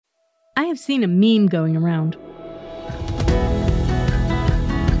I have seen a meme going around.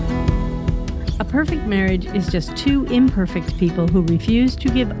 A perfect marriage is just two imperfect people who refuse to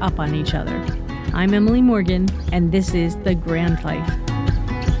give up on each other. I'm Emily Morgan, and this is The Grand Life.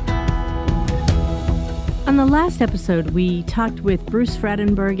 On the last episode, we talked with Bruce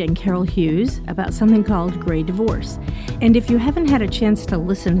Fradenberg and Carol Hughes about something called Gray Divorce. And if you haven't had a chance to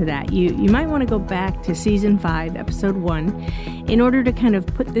listen to that, you might want to go back to Season 5, Episode 1, in order to kind of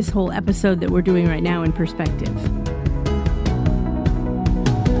put this whole episode that we're doing right now in perspective.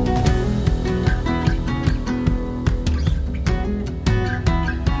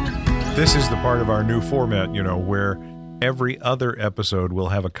 This is the part of our new format, where every other episode will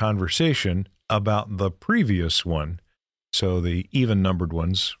have a conversation about the previous one. So the even-numbered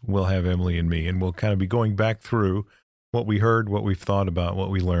ones will have Emily and me, and we'll kind of be going back through what we heard, what we've thought about, what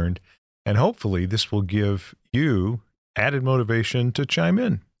we learned. And hopefully this will give you added motivation to chime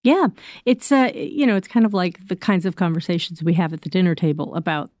in. Yeah. It's, it's kind of like the kinds of conversations we have at the dinner table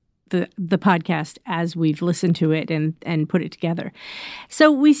about the podcast as we've listened to it and put it together.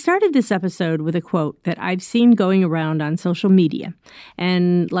 So we started this episode with a quote that I've seen going around on social media.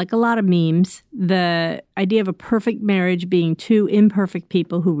 And like a lot of memes, the idea of a perfect marriage being two imperfect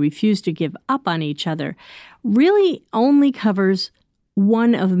people who refuse to give up on each other really only covers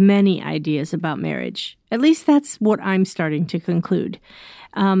one of many ideas about marriage. At least that's what I'm starting to conclude.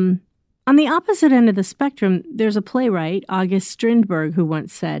 On the opposite end of the spectrum, there's a playwright, August Strindberg, who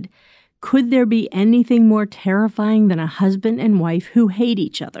once said, "Could there be anything more terrifying than a husband and wife who hate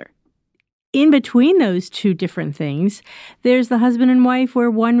each other?" In between those two different things, there's the husband and wife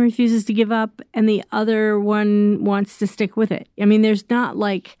where one refuses to give up and the other one wants to stick with it. I mean, it's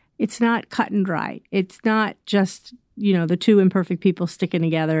not cut and dry. It's not just, the two imperfect people sticking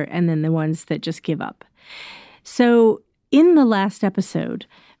together and then the ones that just give up. So in the last episode,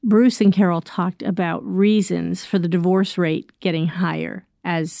 Bruce and Carol talked about reasons for the divorce rate getting higher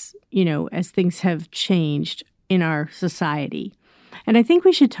as things have changed in our society. And I think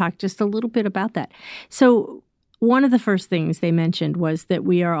we should talk just a little bit about that. So one of the first things they mentioned was that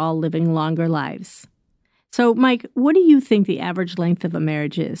we are all living longer lives. So, Mike, what do you think the average length of a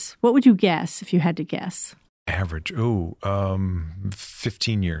marriage is? What would you guess if you had to guess? Average,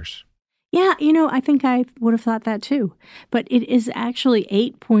 15 years. Yeah, I think I would have thought that too. But it is actually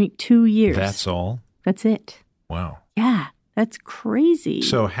 8.2 years. That's all? That's it. Wow. Yeah, that's crazy.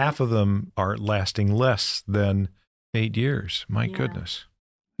 So half of them are lasting less than 8 years. My goodness.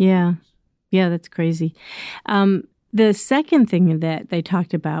 Yeah, that's crazy. The second thing that they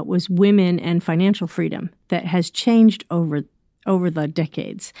talked about was women and financial freedom that has changed over the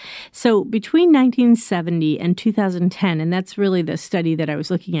decades. So between 1970 and 2010, and that's really the study that I was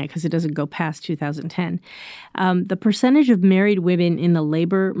looking at because it doesn't go past 2010, the percentage of married women in the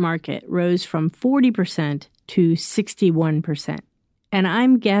labor market rose from 40% to 61%. And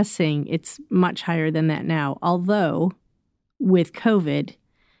I'm guessing it's much higher than that now, although with COVID,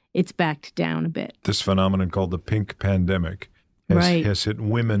 it's backed down a bit. This phenomenon called the pink pandemic has hit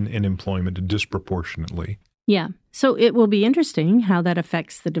women in employment disproportionately. Yeah. So it will be interesting how that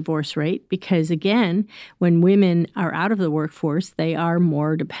affects the divorce rate because, again, when women are out of the workforce, they are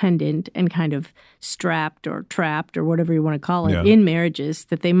more dependent and kind of strapped or trapped or whatever you want to call it in marriages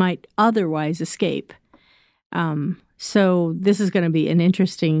that they might otherwise escape. So this is going to be an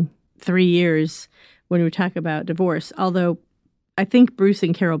interesting 3 years when we talk about divorce, although I think Bruce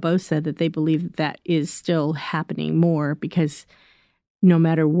and Carol both said that they believe that is still happening more because no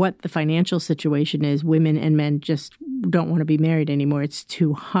matter what the financial situation is, women and men just don't want to be married anymore. It's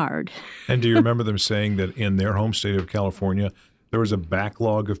too hard. And do you remember them saying that in their home state of California, there was a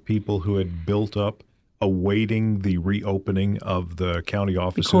backlog of people who had built up awaiting the reopening of the county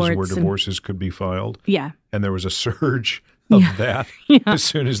offices where divorces could be filed? Yeah. And there was a surge of that as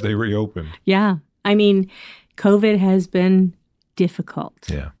soon as they reopened. Yeah. I mean, COVID has been difficult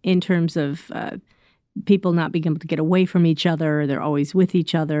in terms of people not being able to get away from each other. They're always with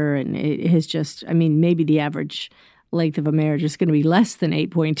each other. And it has just, maybe the average length of a marriage is going to be less than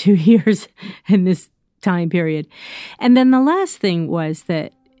 8.2 years in this time period. And then the last thing was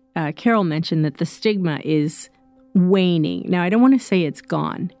that Carol mentioned that the stigma is waning. Now, I don't want to say it's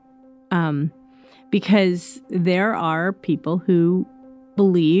gone because there are people who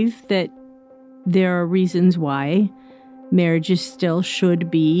believe that there are reasons why marriages still should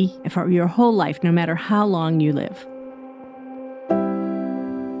be for your whole life, no matter how long you live.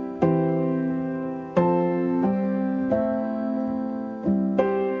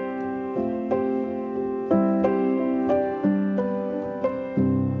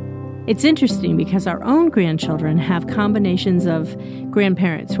 It's interesting because our own grandchildren have combinations of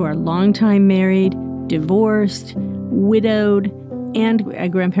grandparents who are longtime married, divorced, widowed, and a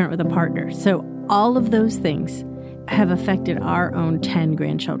grandparent with a partner. So all of those things have affected our own 10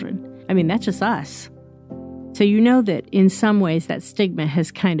 grandchildren. I mean, that's just us. So you know that in some ways that stigma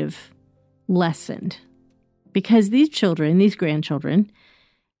has kind of lessened because these children, these grandchildren,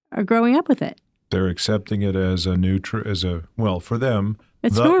 are growing up with it. They're accepting it as a new, for them,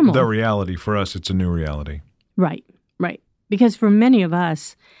 it's normal. The reality. For us, it's a new reality. Right. Because for many of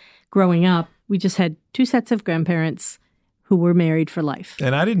us growing up, we just had two sets of grandparents who were married for life.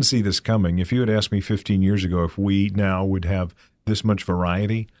 And I didn't see this coming. If you had asked me 15 years ago if we now would have this much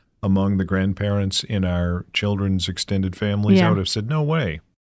variety among the grandparents in our children's extended families, I would have said, no way.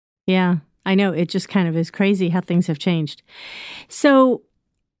 Yeah, I know. It just kind of is crazy how things have changed. So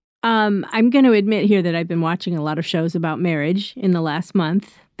I'm going to admit here that I've been watching a lot of shows about marriage in the last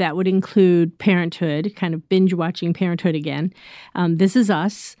month. That would include Parenthood, kind of binge watching Parenthood again. This Is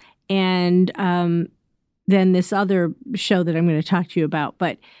Us, and then this other show that I'm going to talk to you about.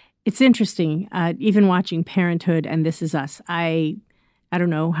 But it's interesting, even watching Parenthood and This Is Us. I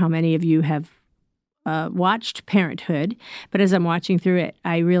don't know how many of you have watched Parenthood, but as I'm watching through it,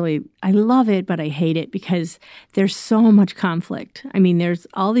 I love it, but I hate it because there's so much conflict. I mean, there's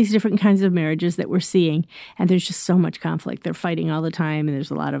all these different kinds of marriages that we're seeing, and there's just so much conflict. They're fighting all the time, and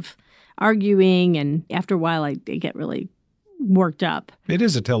there's a lot of arguing, and after a while, I get really worked up. It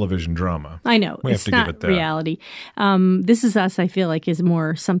is a television drama. I know. We have to give it that. Reality. This Is Us, I feel like, is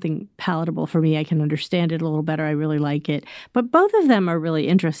more something palatable for me. I can understand it a little better. I really like it. But both of them are really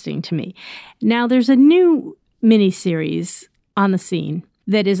interesting to me. Now, there's a new miniseries on the scene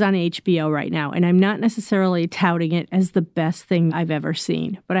that is on HBO right now, and I'm not necessarily touting it as the best thing I've ever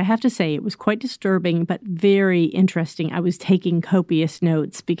seen. But I have to say it was quite disturbing, but very interesting. I was taking copious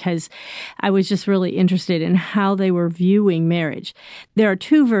notes because I was just really interested in how they were viewing marriage. There are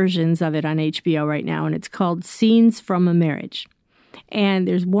two versions of it on HBO right now, and it's called Scenes from a Marriage. And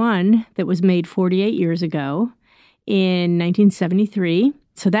there's one that was made 48 years ago in 1973.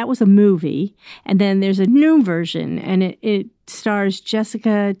 So that was a movie. And then there's a new version, and it stars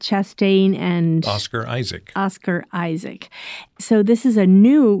Jessica Chastain and Oscar Isaac. So this is a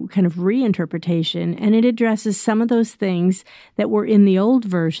new kind of reinterpretation, and it addresses some of those things that were in the old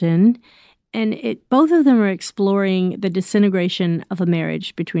version. And both of them are exploring the disintegration of a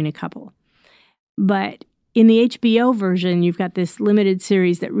marriage between a couple. But in the HBO version, you've got this limited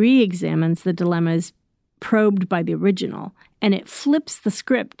series that re-examines the dilemmas probed by the original, and it flips the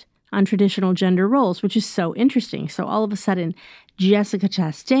script on traditional gender roles, which is so interesting. So all of a sudden, Jessica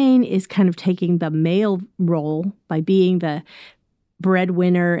Chastain is kind of taking the male role by being the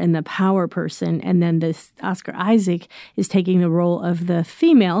breadwinner and the power person, and then this Oscar Isaac is taking the role of the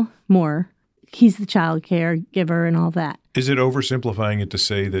female more. He's the child caregiver and all that. Is it oversimplifying it to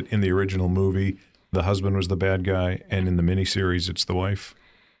say that in the original movie, the husband was the bad guy, and in the miniseries, it's the wife?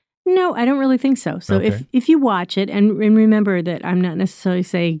 No, I don't really think so. So okay. if you watch it, and remember that I'm not necessarily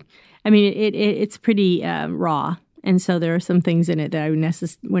saying, I mean, it's pretty raw. And so there are some things in it that I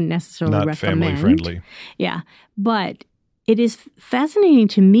wouldn't necessarily not recommend. Not family-friendly. Yeah. But it is fascinating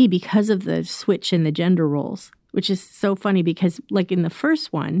to me because of the switch in the gender roles, which is so funny because like in the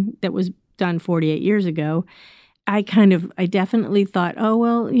first one that was done 48 years ago, I definitely thought, oh,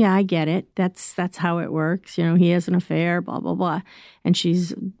 well, yeah, I get it. That's how it works. You know, he has an affair, blah, blah, blah. And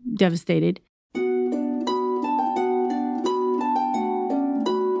she's devastated.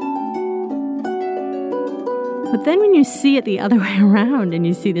 But then when you see it the other way around and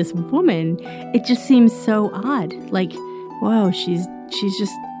you see this woman, it just seems so odd. Like, wow, she's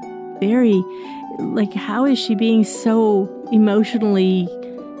just very, like, how is she being so emotionally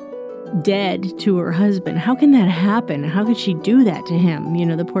dead to her husband? How can that happen? How could she do that to him? You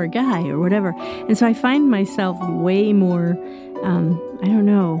know, the poor guy or whatever. And so I find myself way more,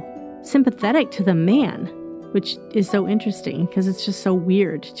 sympathetic to the man, which is so interesting because it's just so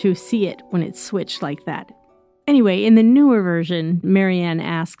weird to see it when it's switched like that. Anyway, in the newer version, Marianne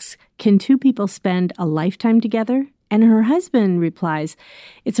asks, can two people spend a lifetime together? And her husband replies,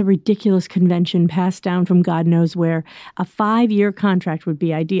 it's a ridiculous convention passed down from God knows where. A 5-year contract would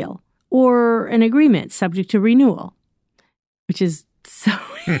be ideal. Or an agreement subject to renewal, which is so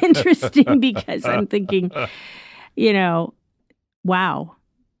interesting because I'm thinking, wow,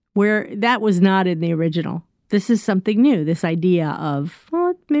 where that was not in the original. This is something new, this idea of,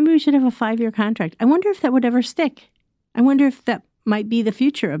 well, maybe we should have a 5-year contract. I wonder if that would ever stick. I wonder if that might be the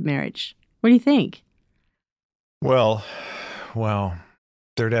future of marriage. What do you think? Well, wow.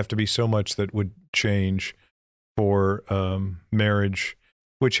 There'd have to be so much that would change for marriage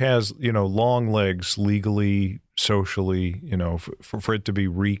which has, long legs legally, socially, for it to be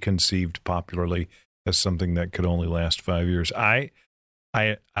reconceived popularly as something that could only last 5 years. I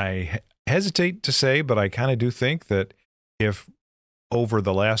hesitate to say, but I kind of do think that if over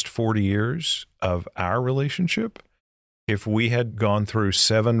the last 40 years of our relationship, if we had gone through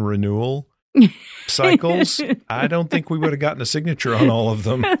 7 renewal cycles, I don't think we would have gotten a signature on all of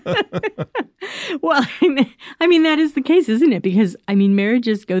them. Well, I mean, that is the case, isn't it? Because,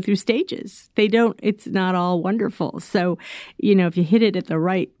 marriages go through stages. It's not all wonderful. So, if you hit it at the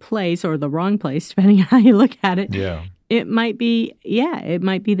right place or the wrong place, depending on how you look at it, it might be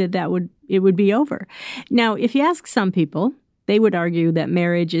that it would be over. Now, if you ask some people, they would argue that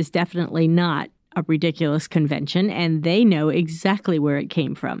marriage is definitely not a ridiculous convention, and they know exactly where it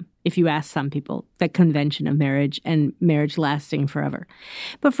came from. If you ask some people, the convention of marriage and marriage lasting forever.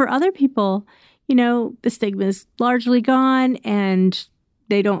 But for other people, the stigma is largely gone, and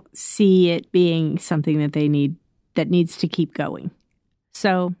they don't see it being something that needs to keep going.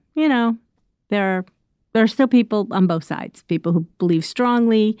 So, there are still people on both sides, people who believe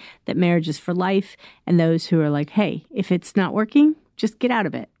strongly that marriage is for life, and those who are like, hey, if it's not working, just get out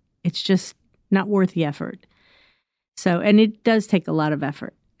of it. It's just not worth the effort. So, and it does take a lot of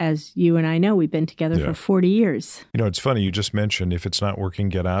effort. As you and I know, we've been together for 40 years. It's funny, you just mentioned if it's not working,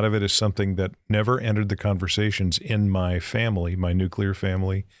 get out of it is something that never entered the conversations in my family, my nuclear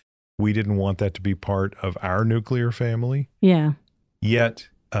family. We didn't want that to be part of our nuclear family. Yeah. Yet,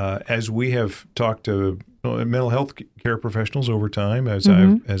 as we have talked to mental health care professionals over time, as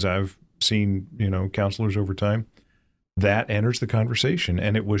I've seen, counselors over time, that enters the conversation.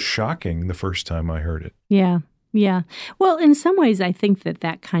 And it was shocking the first time I heard it. Yeah. Yeah. Well, in some ways, I think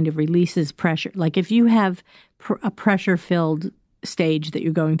that kind of releases pressure. Like if you have a pressure-filled stage that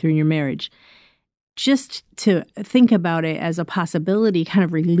you're going through in your marriage, just to think about it as a possibility kind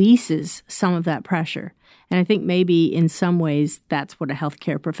of releases some of that pressure. And I think maybe in some ways that's what a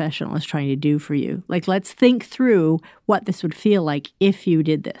healthcare professional is trying to do for you. Like, let's think through what this would feel like if you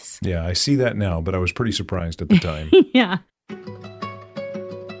did this. Yeah, I see that now, but I was pretty surprised at the time. Yeah.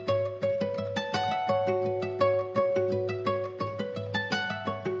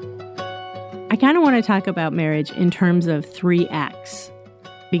 I kind of want to talk about marriage in terms of 3 acts.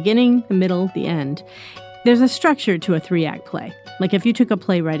 Beginning, the middle, the end. There's a structure to a 3-act play. Like if you took a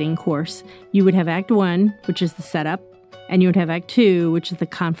playwriting course, you would have Act 1, which is the setup, and you would have Act 2, which is the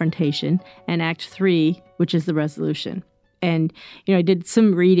confrontation, and Act 3, which is the resolution. And, I did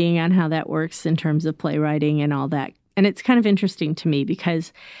some reading on how that works in terms of playwriting and all that. And it's kind of interesting to me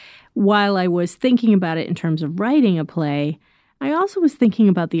because while I was thinking about it in terms of writing a play, I also was thinking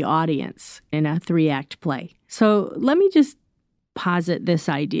about the audience in a 3-act play. So let me just posit this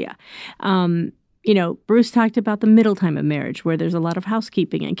idea. Bruce talked about the middle time of marriage where there's a lot of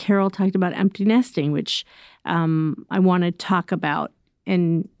housekeeping, and Carol talked about empty nesting, which I want to talk about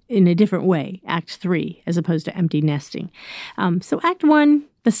in a different way, Act 3, as opposed to empty nesting. So Act 1,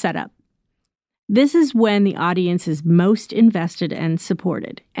 the setup. This is when the audience is most invested and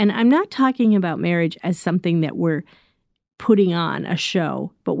supported. And I'm not talking about marriage as something that we're putting on a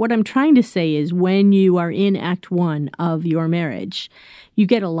show. But what I'm trying to say is when you are in Act 1 of your marriage, you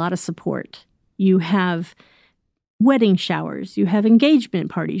get a lot of support. You have wedding showers, you have engagement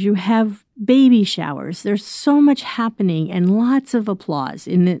parties, you have baby showers. There's so much happening and lots of applause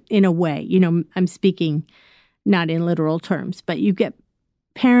in a way. I'm speaking not in literal terms, but you get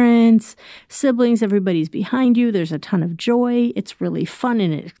parents, siblings, everybody's behind you. There's a ton of joy. It's really fun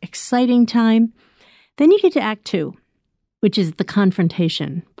and an exciting time. Then you get to Act 2. Which is the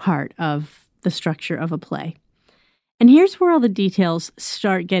confrontation part of the structure of a play. And here's where all the details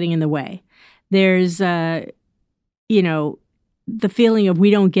start getting in the way. There's, the feeling of we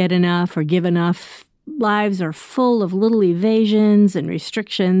don't get enough or give enough. Lives are full of little evasions and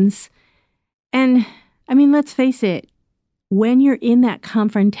restrictions. And, let's face it, when you're in that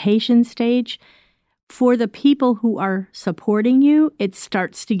confrontation stage, for the people who are supporting you, it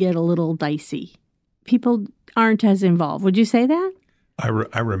starts to get a little dicey. People aren't as involved. Would you say that? I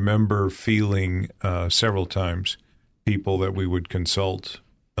remember feeling several times people that we would consult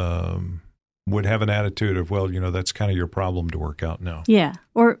would have an attitude of, well, that's kind of your problem to work out now. Yeah.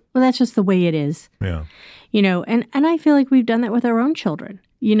 Or, well, that's just the way it is. Yeah. And I feel like we've done that with our own children.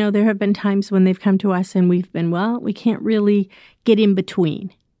 There have been times when they've come to us and we've been, well, we can't really get in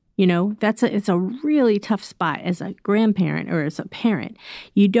between. You know, it's a really tough spot as a grandparent or as a parent.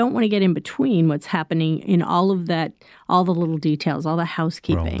 You don't want to get in between what's happening in all of that, all the little details, all the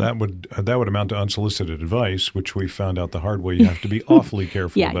housekeeping. Well, that would amount to unsolicited advice, which we found out the hard way. You have to be awfully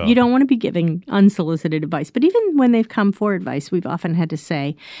careful about. Yeah, you don't want to be giving unsolicited advice. But even when they've come for advice, we've often had to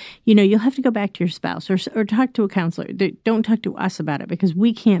say, you know, you'll have to go back to your spouse or talk to a counselor. Don't talk to us about it because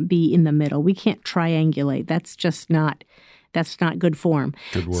we can't be in the middle. We can't triangulate. That's not good form.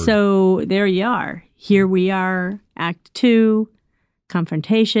 Good word. So there you are. Here we are, Act 2,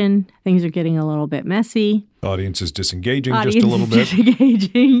 confrontation. Things are getting a little bit messy. Audience is disengaging just a little bit.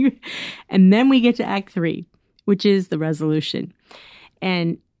 Disengaging. And then we get to Act 3, which is the resolution.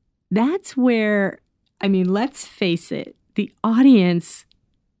 And that's where, I mean, let's face it, the audience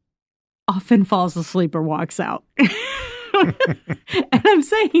often falls asleep or walks out. And I'm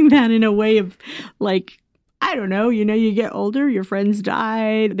saying that in a way of like, I don't know, you know, you get older, your friends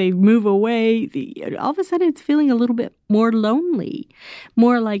die, they move away. All of a sudden it's feeling a little bit more lonely,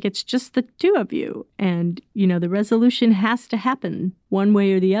 more like it's just the two of you. And, you know, the resolution has to happen one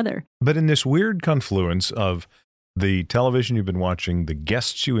way or the other. But in this weird confluence of the television you've been watching, the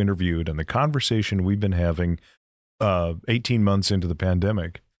guests you interviewed, and the conversation we've been having 18 months into the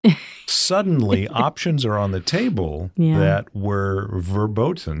pandemic, suddenly options are on the table that were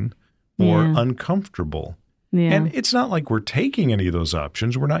verboten or uncomfortable. Yeah. And it's not like we're taking any of those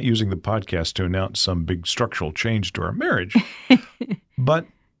options. We're not using the podcast to announce some big structural change to our marriage. But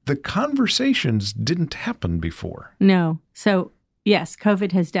the conversations didn't happen before. No. So, yes,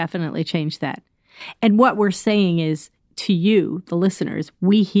 COVID has definitely changed that. And what we're saying is to you, the listeners,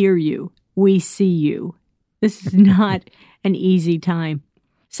 we hear you. We see you. This is not an easy time.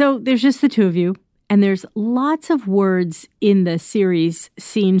 So there's just the two of you. And there's lots of words in the series,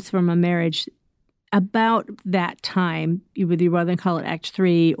 Scenes from a Marriage, about that time, whether you want to call it Act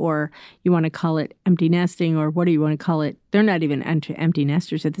 3 or you want to call it empty nesting or what do you want to call it? They're not even empty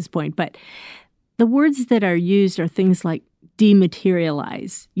nesters at this point. But the words that are used are things like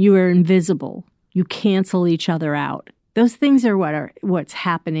dematerialize, you are invisible, you cancel each other out. Those things are what's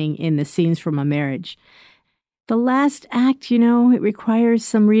happening in the Scenes from a Marriage. The last act, you know, it requires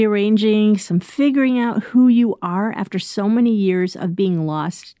some rearranging, some figuring out who you are after so many years of being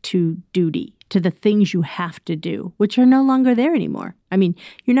lost to duty, to the things you have to do, which are no longer there anymore. I mean,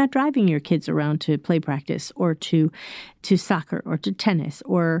 you're not driving your kids around to play practice or to soccer or to tennis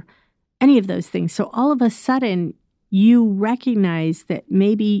or any of those things. So all of a sudden, you recognize that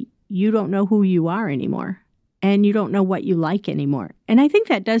maybe you don't know who you are anymore. And you don't know what you like anymore. And I think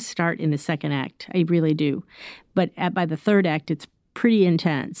that does start in the second act. I really do. But by the third act, it's pretty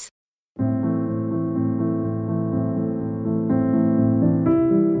intense.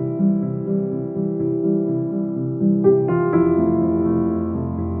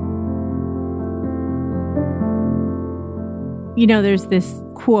 You know, there's this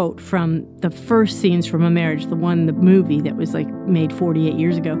quote from the first Scenes from a Marriage, the movie that was like made 48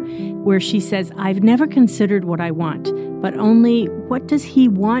 years ago, where she says, I've never considered what I want, but only what does he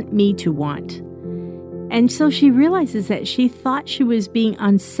want me to want? And so she realizes that she thought she was being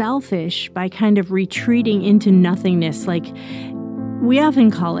unselfish by kind of retreating into nothingness. Like, we often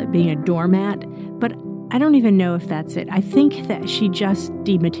call it being a doormat, but I don't even know if that's it. I think that she just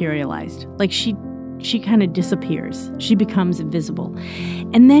dematerialized. Like she kind of disappears. She becomes invisible.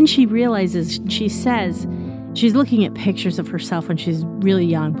 And then she realizes, she says, she's looking at pictures of herself when she's really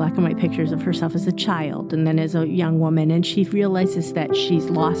young, black and white pictures of herself as a child and then as a young woman. And she realizes that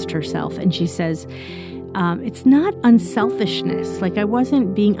she's lost herself. And she says, it's not unselfishness. Like, I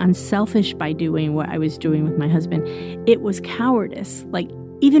wasn't being unselfish by doing what I was doing with my husband. It was cowardice. Like,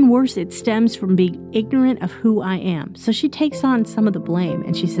 even worse, it stems from being ignorant of who I am. So she takes on some of the blame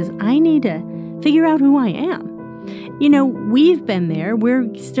and she says, I need to figure out who I am. You know, we've been there.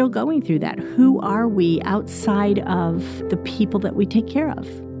 We're still going through that. Who are we outside of the people that we take care of?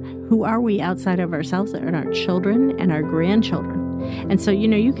 Who are we outside of ourselves and our children and our grandchildren? And so, you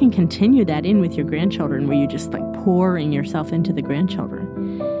know, you can continue that in with your grandchildren where you're just like pouring yourself into the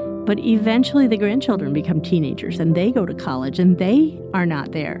grandchildren. But eventually the grandchildren become teenagers and they go to college and they are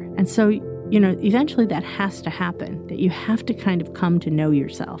not there. And so, you know, eventually that has to happen, that you have to kind of come to know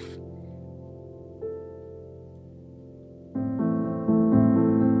yourself.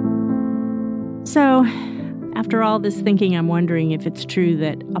 So, after all this thinking, I'm wondering if it's true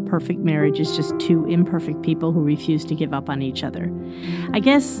that a perfect marriage is just two imperfect people who refuse to give up on each other. I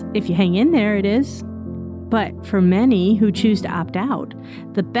guess if you hang in there, it is. But for many who choose to opt out,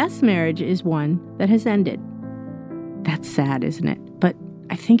 the best marriage is one that has ended. That's sad, isn't it? But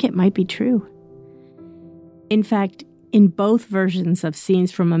I think it might be true. In fact, In both versions of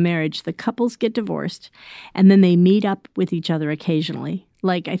Scenes from a Marriage, the couples get divorced and then they meet up with each other occasionally.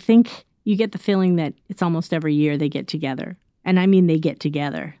 Like, I think you get the feeling that it's almost every year they get together. And I mean they get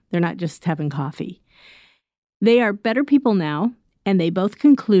together. They're not just having coffee. They are better people now, and they both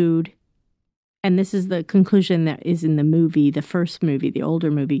conclude, and this is the conclusion that is in the movie, the first movie, the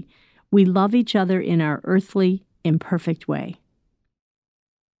older movie, we love each other in our earthly, imperfect way.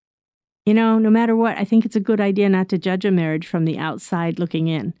 You know, no matter what, I think it's a good idea not to judge a marriage from the outside looking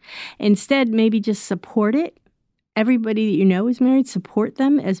in. Instead, maybe just support it. Everybody that you know is married, support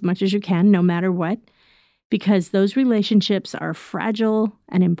them as much as you can, no matter what, because those relationships are fragile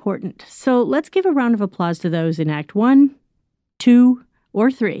and important. So let's give a round of applause to those in Act 1, 2,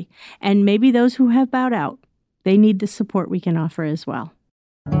 or 3, and maybe those who have bowed out. They need the support we can offer as well.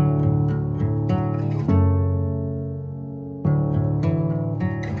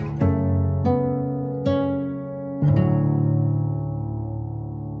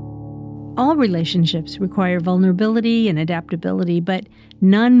 All relationships require vulnerability and adaptability, but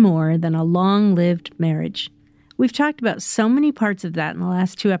none more than a long-lived marriage. We've talked about so many parts of that in the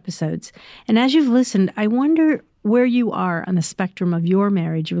last 2 episodes, and as you've listened, I wonder where you are on the spectrum of your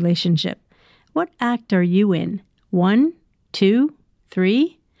marriage relationship. What act are you in? 1, 2,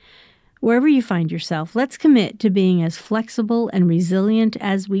 3? Wherever you find yourself, let's commit to being as flexible and resilient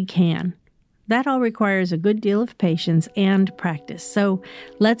as we can. That all requires a good deal of patience and practice. So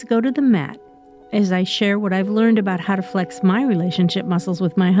let's go to the mat as I share what I've learned about how to flex my relationship muscles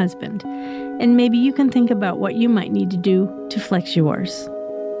with my husband. And maybe you can think about what you might need to do to flex yours.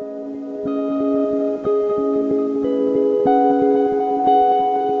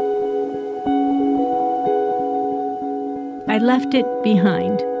 I left it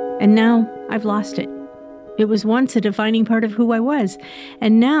behind, and now I've lost it. It was once a defining part of who I was,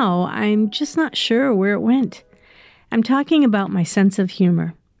 and now I'm just not sure where it went. I'm talking about my sense of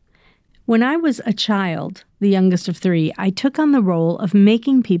humor. When I was a child, the youngest of 3, I took on the role of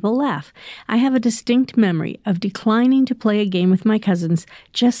making people laugh. I have a distinct memory of declining to play a game with my cousins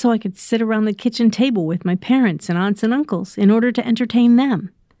just so I could sit around the kitchen table with my parents and aunts and uncles in order to entertain them.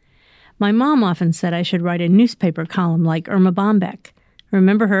 My mom often said I should write a newspaper column like Irma Bombeck.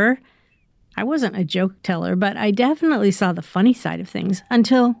 Remember her? I wasn't a joke teller, but I definitely saw the funny side of things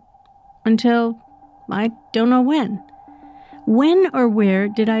until I don't know when. When or where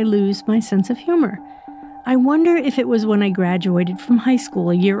did I lose my sense of humor? I wonder if it was when I graduated from high school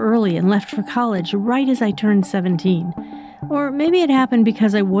a year early and left for college right as I turned 17. Or maybe it happened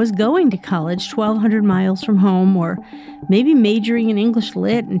because I was going to college 1,200 miles from home, or maybe majoring in English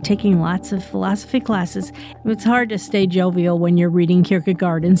Lit and taking lots of philosophy classes. It's hard to stay jovial when you're reading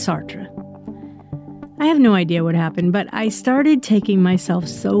Kierkegaard and Sartre. I have no idea what happened, but I started taking myself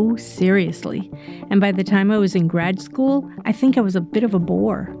so seriously. And by the time I was in grad school, I think I was a bit of a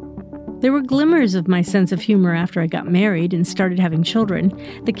bore. There were glimmers of my sense of humor after I got married and started having children.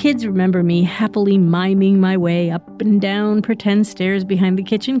 The kids remember me happily miming my way up and down pretend stairs behind the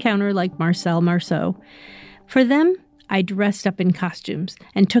kitchen counter like Marcel Marceau. For them, I dressed up in costumes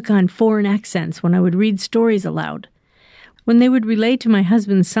and took on foreign accents when I would read stories aloud. When they would relate to my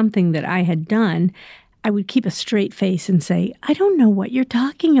husband something that I had done, I would keep a straight face and say, "I don't know what you're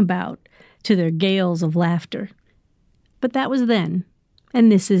talking about," to their gales of laughter. But that was then,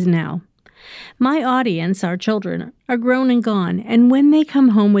 and this is now. My audience, our children, are grown and gone, and when they come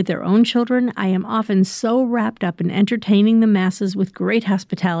home with their own children, I am often so wrapped up in entertaining the masses with great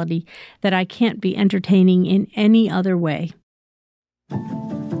hospitality that I can't be entertaining in any other way.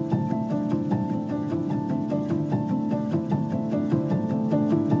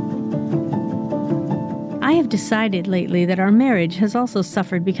 I have decided lately that our marriage has also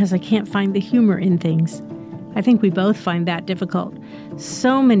suffered because I can't find the humor in things. I think we both find that difficult.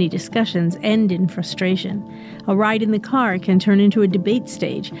 So many discussions end in frustration. A ride in the car can turn into a debate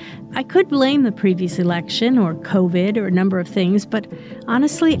stage. I could blame the previous election or COVID or a number of things, but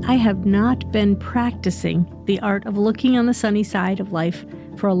honestly, I have not been practicing the art of looking on the sunny side of life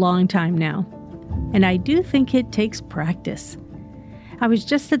for a long time now. And I do think it takes practice. I was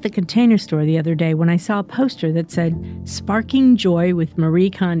just at the Container Store the other day when I saw a poster that said, "Sparking Joy with Marie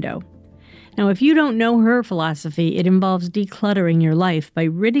Kondo." Now, if you don't know her philosophy, it involves decluttering your life by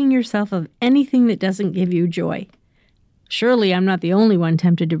ridding yourself of anything that doesn't give you joy. Surely I'm not the only one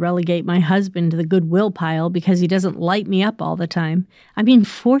tempted to relegate my husband to the goodwill pile because he doesn't light me up all the time. I mean,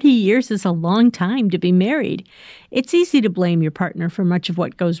 40 years is a long time to be married. It's easy to blame your partner for much of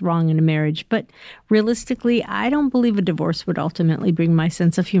what goes wrong in a marriage, but realistically, I don't believe a divorce would ultimately bring my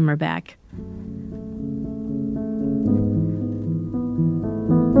sense of humor back.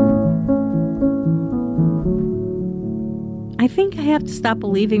 think I have to stop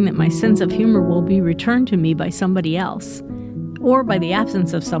believing that my sense of humor will be returned to me by somebody else, or by the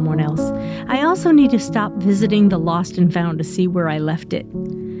absence of someone else. I also need to stop visiting the lost and found to see where I left it.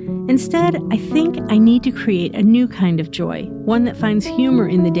 Instead, I think I need to create a new kind of joy, one that finds humor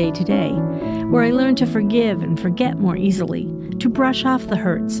in the day-to-day, where I learn to forgive and forget more easily, to brush off the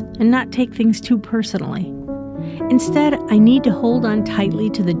hurts and not take things too personally. Instead, I need to hold on tightly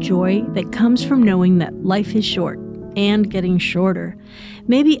to the joy that comes from knowing that life is short and getting shorter.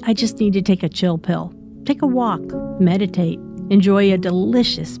 Maybe I just need to take a chill pill, take a walk, meditate, enjoy a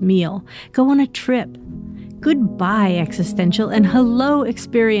delicious meal, go on a trip. Goodbye, existential, and hello,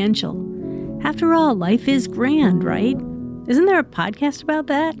 experiential. After all, life is grand, right? Isn't there a podcast about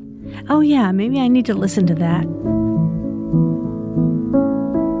that? Oh yeah, maybe I need to listen to that.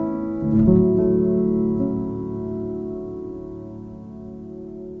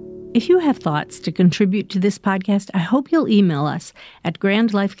 If you have thoughts to contribute to this podcast, I hope you'll email us at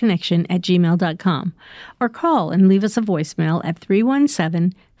grandlifeconnection@gmail.com or call and leave us a voicemail at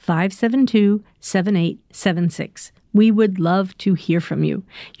 317-572-7876. We would love to hear from you.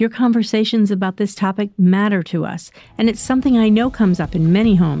 Your conversations about this topic matter to us, and it's something I know comes up in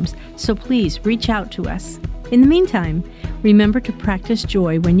many homes, so please reach out to us. In the meantime, remember to practice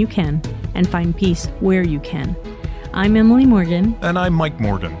joy when you can and find peace where you can. I'm Emily Morgan. And I'm Mike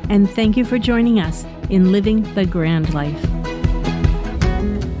Morgan. And thank you for joining us in Living the Grand Life.